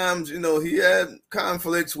lot of times, you know, he had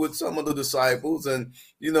conflicts with some of the disciples, and,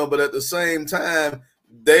 you know, but at the same time,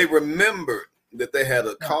 they remembered that they had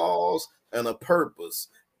a cause and a purpose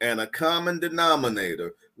and a common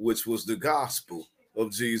denominator, which was the gospel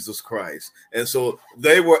of Jesus Christ. And so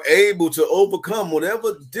they were able to overcome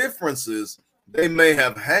whatever differences they may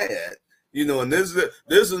have had. You know, and this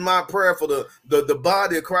is my prayer for the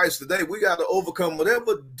body of Christ today. We got to overcome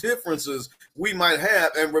whatever differences we might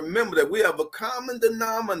have, and remember that we have a common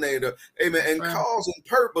denominator, amen, and cause and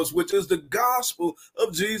purpose, which is the gospel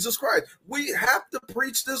of Jesus Christ. We have to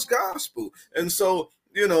preach this gospel. And so,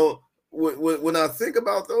 you know, when I think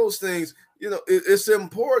about those things, you know, it's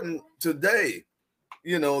important today,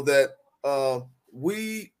 you know, that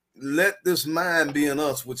we let this mind be in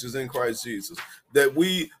us, which is in Christ Jesus, that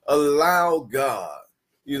we allow God,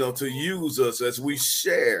 you know, to use us as we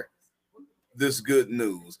share this good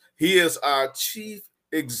news. He is our chief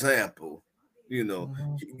example, you know,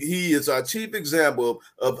 he is our chief example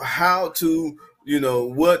of how to, you know,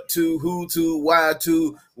 what to, who to, why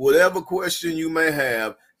to, whatever question you may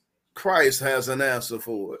have, Christ has an answer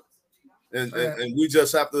for it. And we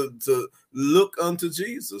just have to look unto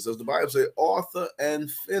Jesus, as the Bible says, author and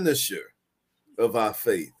finisher of our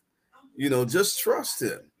faith. You know, just trust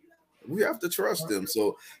him. We have to trust him.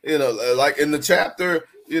 So, you know, like in the chapter,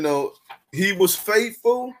 you know, he was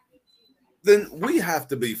faithful, then we have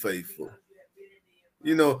to be faithful.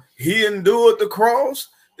 You know, he endured the cross.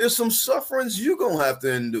 There's some sufferings you're going to have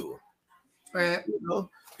to endure. Right. You know?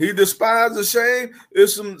 He despised the shame.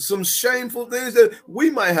 There's some shameful things that we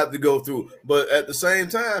might have to go through. But at the same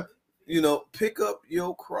time, you know, pick up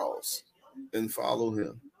your cross and follow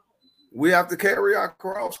him. We have to carry our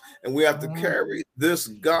cross, and we have to carry this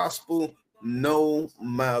gospel no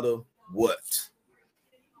matter what.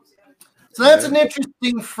 So that's an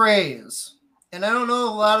interesting phrase. And I don't know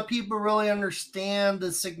if a lot of people really understand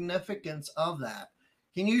the significance of that.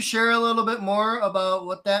 Can you share a little bit more about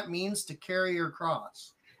what that means to carry your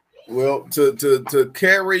cross? Well, to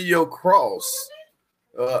carry your cross,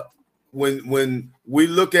 when we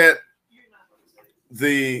look at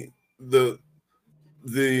the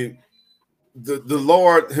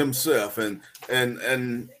Lord himself,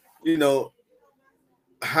 and you know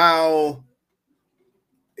how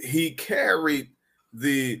he carried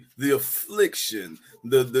the affliction,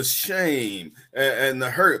 the shame, and the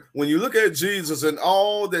hurt. When you look at Jesus and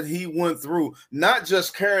all that he went through, not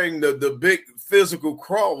just carrying the big physical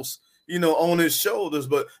cross, on his shoulders,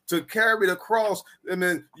 but to carry the cross, I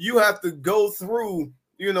mean, you have to go through,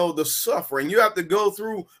 the suffering. You have to go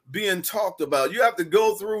through being talked about. You have to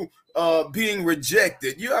go through being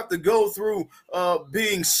rejected. You have to go through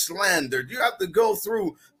being slandered. You have to go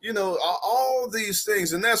through, all these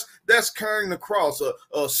things. And that's carrying the cross,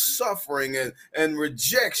 suffering and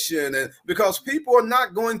rejection. And because people are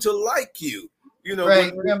not going to like you,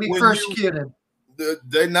 right. You're going to be persecuted.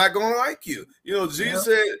 They're not going to like you. Jesus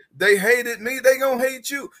said, they hated me, they going to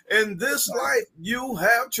hate you. In this life, you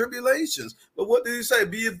have tribulations. But what did he say?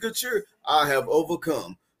 Be of good cheer. I have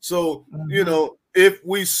overcome. So, if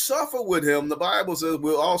we suffer with him, the Bible says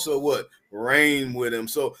we'll also reign with him.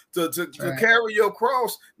 So to carry your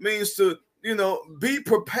cross means to, be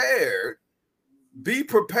prepared. Be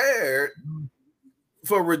prepared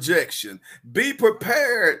for rejection. Be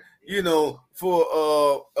prepared,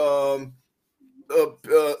 for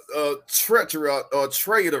treachery or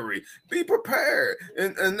traitory. Be prepared.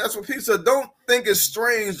 And that's what Peter said. Don't think it's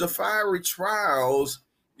strange the fiery trials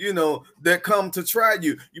that come to try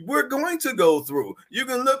you. We're going to go through. You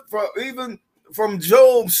can look for even from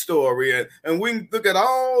Job's story, and we can look at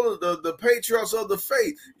all of the patriarchs of the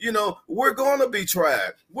faith. We're going to be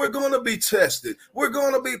tried. We're going to be tested. We're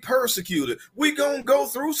going to be persecuted. We're going to go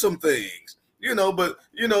through some things, but,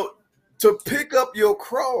 to pick up your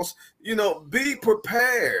cross, be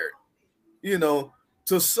prepared,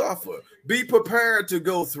 to suffer. Be prepared to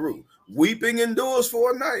go through. Weeping endures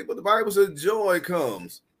for a night, but the Bible says joy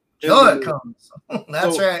comes. Joy comes.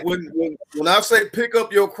 That's so right. When I say pick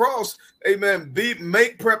up your cross, amen,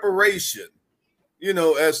 make preparation.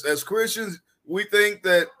 As Christians, we think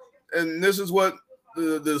that, and this is what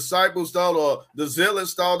the disciples thought, or the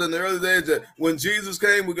zealots thought in the early days, that when Jesus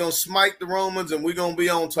came, we're going to smite the Romans and we're going to be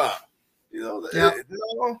on top. No,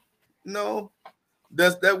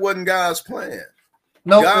 that wasn't God's plan.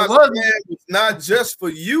 No, God's plan was not just for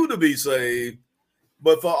you to be saved,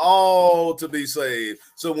 but for all to be saved.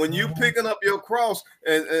 So when you picking up your cross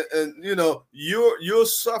and you're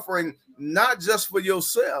suffering not just for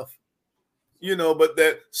yourself, but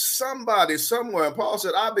that somebody somewhere, and Paul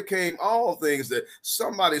said, I became all things that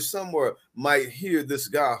somebody somewhere might hear this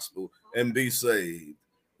gospel and be saved.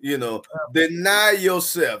 Deny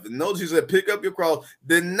yourself. And notice he said, pick up your cross,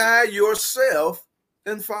 deny yourself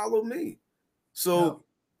and follow me. So,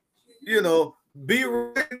 be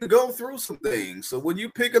ready to go through some things. So when you're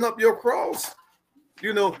picking up your cross,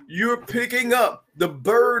 you're picking up the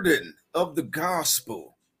burden of the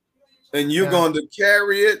gospel, and you're going to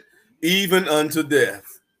carry it even unto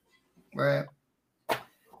death. Right.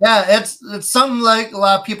 Yeah, it's something like a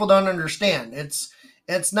lot of people don't understand.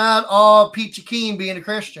 It's not all peachy keen being a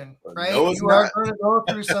Christian, right? No, you are going to go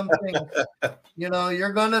through something.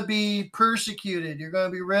 You're going to be persecuted. You're going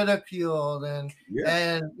to be ridiculed, and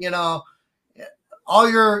all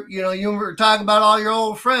your, you were talking about all your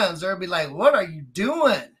old friends. They'll be like, "What are you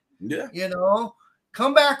doing? Yeah,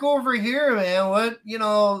 come back over here, man. What,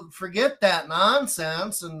 forget that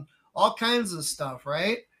nonsense and all kinds of stuff,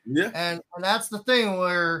 right?" Yeah, and that's the thing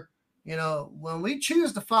where. When we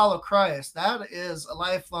choose to follow Christ, that is a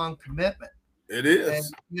lifelong commitment. It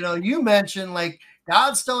is. And, you mentioned like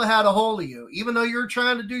God still had a hold of you, even though you're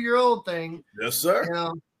trying to do your old thing. Yes,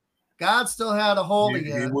 sir. God still had a hold of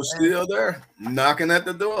you. He was still there knocking at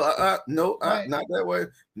the door. No, right. Not that way.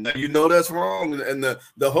 Now, that's wrong. And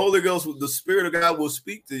the Holy Ghost, the Spirit of God will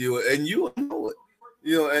speak to you, and you will know it.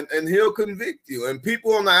 And he'll convict you. And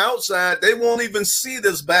people on the outside, they won't even see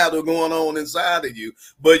this battle going on inside of you,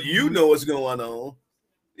 but you know what's going on,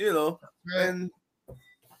 and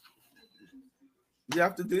you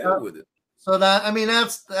have to deal with it. So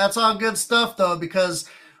that's all good stuff though, because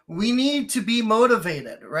we need to be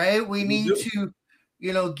motivated, right? We need to,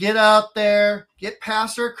 get out there, get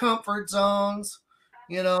past our comfort zones,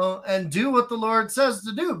 and do what the Lord says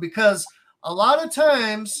to do, because a lot of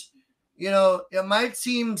times, it might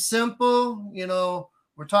seem simple,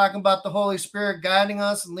 we're talking about the Holy Spirit guiding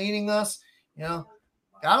us and leading us, God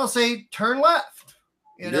will say, turn left,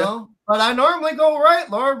 but I normally go right,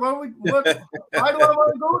 Lord. Why do I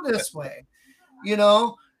want to go this way?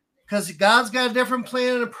 Because God's got a different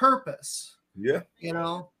plan and a purpose. Yeah.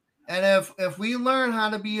 And if we learn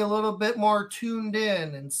how to be a little bit more tuned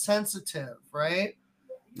in and sensitive, right,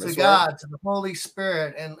 to God, to the Holy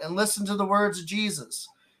Spirit, and listen to the words of Jesus.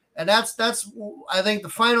 And that's I think the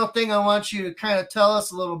final thing I want you to kind of tell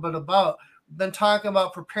us a little bit about been talking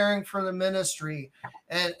about preparing for the ministry,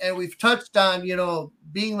 and we've touched on, you know,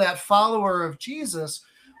 being that follower of Jesus.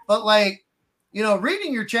 But like, you know,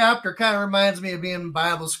 reading your chapter kind of reminds me of being in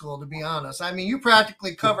Bible school, to be honest. I mean, you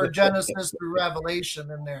practically cover Genesis through Revelation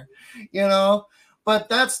in there, you know. But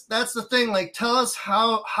that's the thing. Like, tell us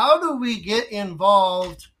how do we get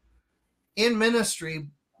involved in ministry,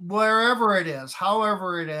 wherever it is,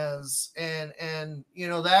 however it is, and you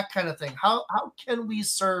know, that kind of thing. How can we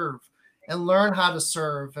serve and learn how to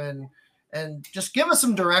serve, and just give us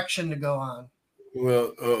some direction to go on.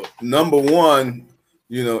 Well, number one,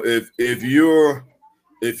 you know, if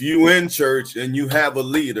you in church and you have a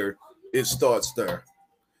leader, it starts there.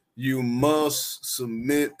 You must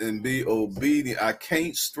submit and be obedient. I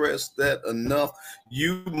can't stress that enough.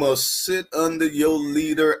 You must sit under your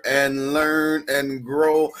leader and learn and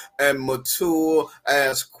grow and mature,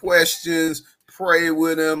 ask questions, pray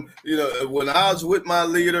with him. You know, when I was with my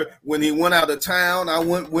leader, when he went out of town, I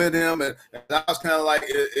went with him, and I was kind of like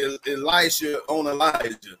Elisha on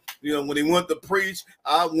Elijah. You know, when he went to preach,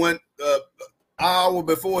 I went hour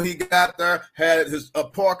before he got there, had a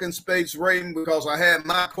parking space rating because I had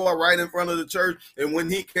my car right in front of the church. And when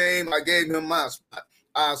he came, I gave him my spot.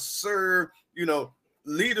 I served. You know,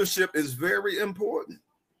 leadership is very important.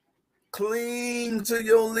 Cling to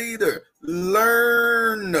your leader.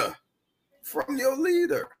 Learn from your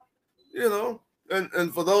leader. You know,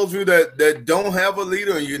 and for those of you that don't have a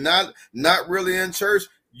leader and you're not really in church,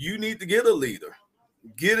 you need to get a leader.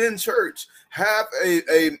 Get in church. Have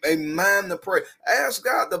a mind to pray. Ask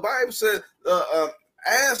God. The Bible said,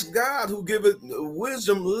 ask God who giveth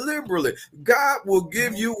wisdom liberally. God will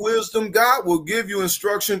give you wisdom. God will give you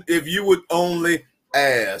instruction if you would only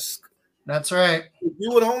ask. That's right. If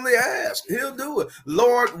you would only ask, he'll do it.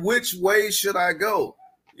 Lord, which way should I go?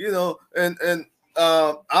 You know, and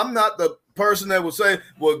I'm not the person that will say,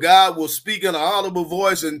 well, God will speak in an audible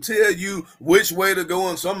voice and tell you which way to go,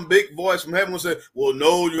 and some big voice from heaven will say, well,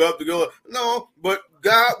 no, you have to go. No, but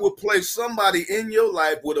God will place somebody in your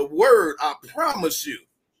life with a word, I promise you,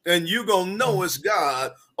 and you're going to know it's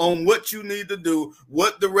God on what you need to do,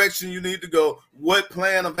 what direction you need to go, what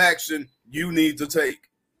plan of action you need to take.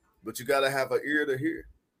 But you got to have an ear to hear.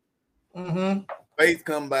 Mm-hmm. Faith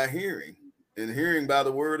comes by hearing, and hearing by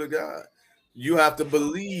the word of God. You have to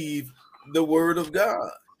believe the word of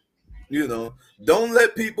God. You know, don't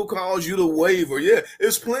let people cause you to waver. Yeah,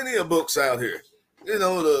 there's plenty of books out here. You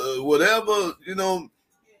know, the whatever, you know,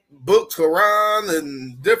 books, Quran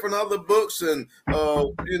and different other books, and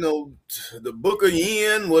you know, the Book of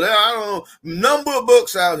Yin, whatever, I don't know, number of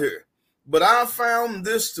books out here. But I found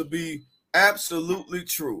this to be absolutely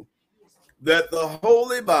true, that the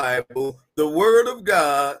Holy Bible, the word of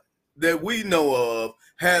God that we know of,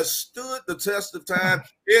 has stood the test of time.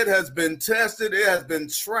 It has been tested. It has been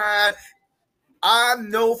tried. I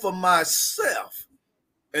know for myself,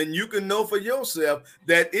 and you can know for yourself,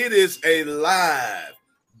 that it is alive.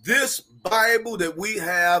 This Bible that we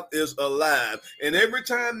have is alive. And every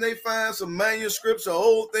time they find some manuscripts or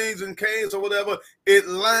old things in caves or whatever, it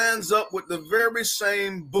lines up with the very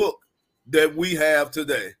same book that we have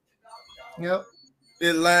today. Yep.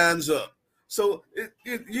 It lines up. So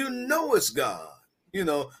you know it's God. You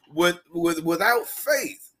know, without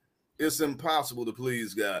faith, it's impossible to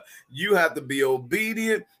please God. You have to be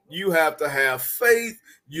obedient. You have to have faith.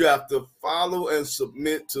 You have to follow and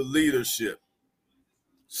submit to leadership.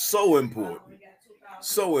 So important.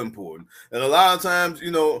 So important. And a lot of times,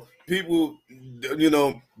 you know, people, you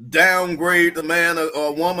know, downgrade the man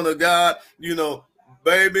or woman of God. You know,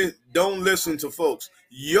 baby, don't listen to folks.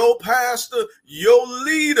 Your pastor, your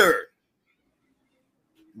leader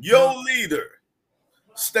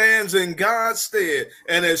stands in God's stead.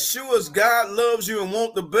 And as sure as God loves you and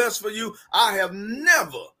wants the best for you, I have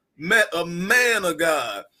never met a man of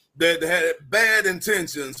God that had bad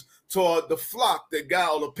intentions toward the flock that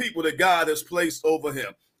God, or the people that God has placed over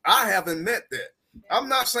him. I haven't met that. I'm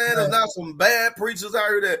not saying there's not some bad preachers out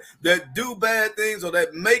here that do bad things or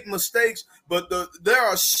that make mistakes, but there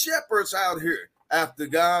are shepherds out here after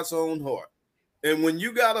God's own heart. And when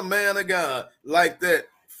you got a man of God like that,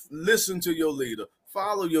 listen to your leader,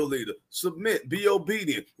 follow your leader, submit, be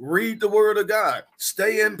obedient, read the word of God,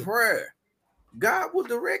 stay in prayer. God will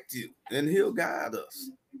direct you and he'll guide us.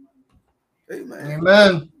 Amen.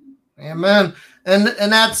 Amen. Amen. And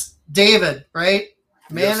that's David, right?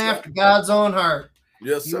 Man, yes, after God's own heart.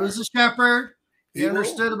 Yes, he sir. Was a shepherd. He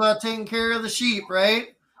understood about taking care of the sheep, right?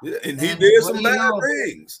 Yeah, and he did some bad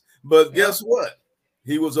things. But guess what?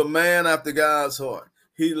 He was a man after God's heart.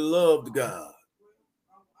 He loved God.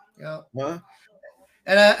 Yeah. Huh?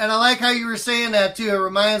 And I like how you were saying that too. It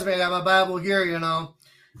reminds me, I got my Bible here, you know.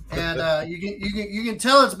 And you can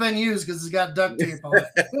tell it's been used because it's got duct tape on it.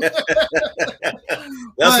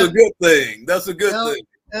 That's a good thing. That's a good thing.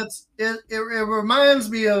 It reminds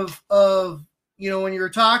me of when you were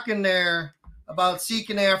talking there about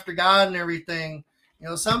seeking after God and everything.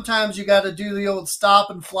 Sometimes you got to do the old stop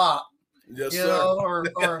and flop. Yes, sir. Or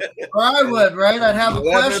I would, right? I'd have a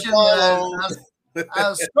question that I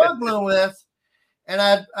was struggling with, and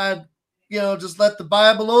I'd just let the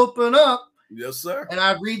Bible open up. Yes, sir. And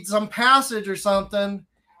I'd read some passage or something,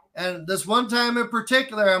 and this one time in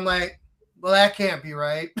particular, I'm like, well, that can't be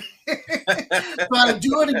right. So I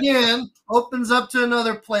do it again, opens up to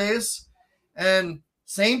another place, and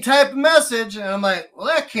same type of message, and I'm like, well,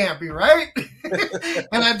 that can't be right.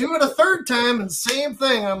 And I do it a third time, and same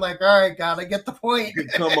thing. I'm like, all right, God, I get the point.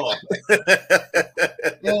 Come on.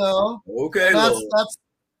 Okay,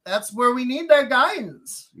 that's where we need that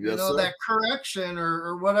guidance. Yes, sir. That correction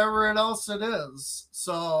or whatever else it is.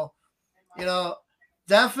 So,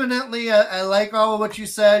 definitely, I like all of what you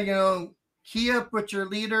said. Key up with your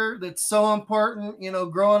leader. That's so important.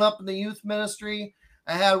 Growing up in the youth ministry,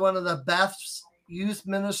 I had one of the best youth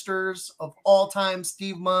ministers of all time,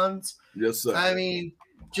 Steve Munns. Yes, sir. I mean,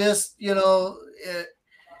 just,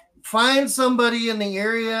 find somebody in the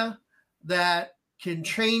area that can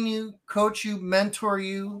train you, coach you, mentor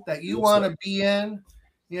you, that you want to be in,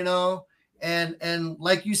 and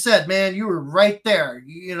like you said, man, you were right there,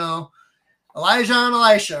 Elijah and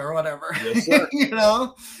Elisha or whatever. Yes, sir.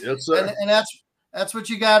 Yes, sir. And that's what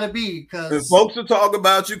you got to be. Because folks will talk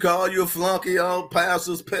about you, call you a flunky, all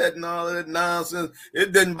pastor's pet and all that nonsense.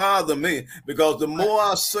 It didn't bother me, because the more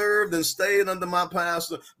I served and stayed under my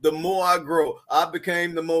pastor, the more I grow. I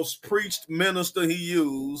became the most preached minister he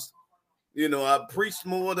used. I preached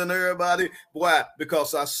more than everybody. Why?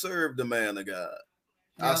 Because I served the man of God.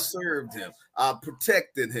 Yeah. I served him. I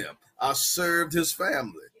protected him. I served his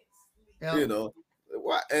family. Yeah.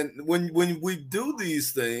 And when we do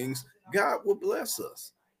these things, God will bless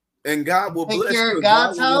us, and God will bless care of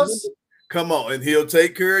God's house. Come on, and He'll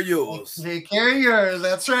take care of yours. Take care of yours.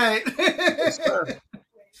 That's right. Yes, sir.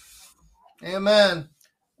 Amen.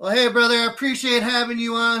 Well, hey, brother, I appreciate having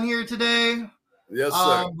you on here today. Yes,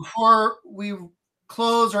 sir. Before we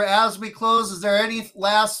close, or as we close, is there any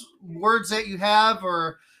last words that you have,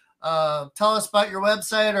 or tell us about your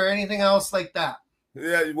website or anything else like that?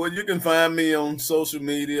 Yeah, well, you can find me on social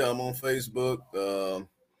media. I'm on Facebook,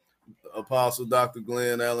 Apostle Dr.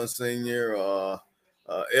 Glen Allen Sr.,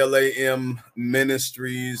 LAM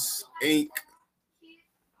Ministries, Inc.,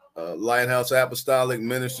 Lighthouse Apostolic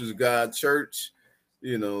Ministries of God Church,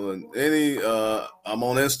 and I'm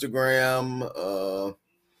on Instagram,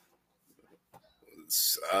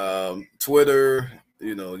 Twitter,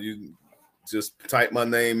 you just type my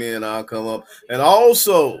name in, I'll come up. And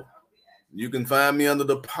also, you can find me under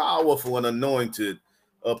the powerful and anointed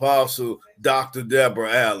Apostle Dr.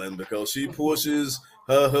 Deborah Allen, because she pushes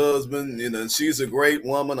her husband, and she's a great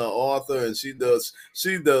woman, an author, and she does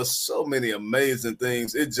so many amazing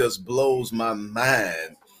things. It just blows my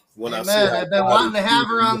mind when I see her. I've been wanting to have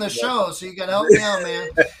her on the show, so you got to help me out, man.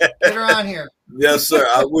 Get her on here. Yes, sir.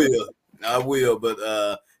 I will. But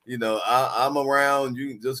I'm around. You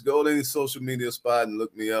can just go to any social media spot and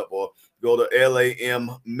look me up, or go to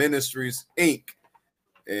LAM Ministries Inc.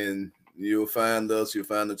 and you'll find us. You'll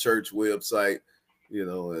find the church website,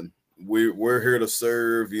 and we're here to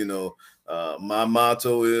serve. My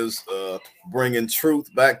motto is bringing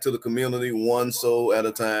truth back to the community, one soul at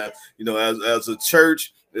a time. As a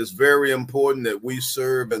church, it's very important that we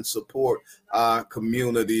serve and support our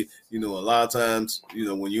community. A lot of times,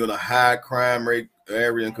 when you're in a high crime rate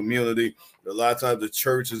area and community, a lot of times the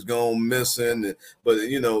church is going missing. But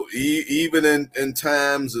even in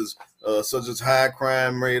times as such as high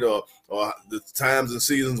crime rate or the times and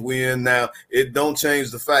seasons we're in now, it don't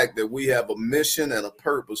change the fact that we have a mission and a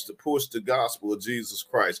purpose to push the gospel of Jesus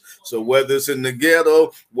Christ. So whether it's in the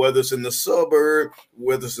ghetto, whether it's in the suburb,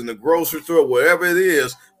 whether it's in the grocery store, wherever it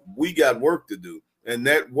is, we got work to do. And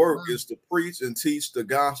that work is to preach and teach the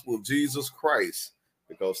gospel of Jesus Christ,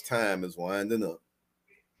 because time is winding up.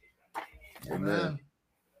 Amen.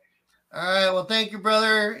 All right. Well, thank you,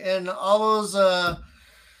 brother. And all those,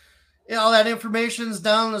 all that information's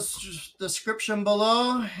down in the description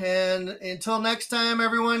below. And until next time,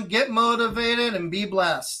 everyone, get motivated and be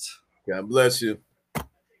blessed. God bless you.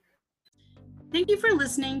 Thank you for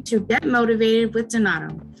listening to Get Motivated with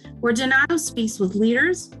Donato, where Donato speaks with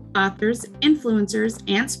leaders, authors, influencers,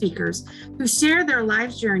 and speakers who share their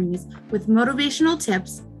life journeys with motivational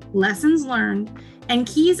tips, lessons learned, and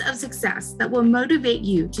keys of success that will motivate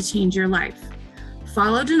you to change your life.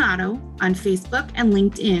 Follow Donato on Facebook and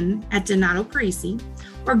LinkedIn at Donato Parisi,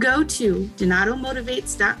 or go to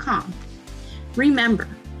donatomotivates.com. Remember,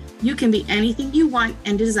 you can be anything you want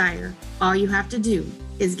and desire. All you have to do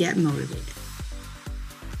is get motivated.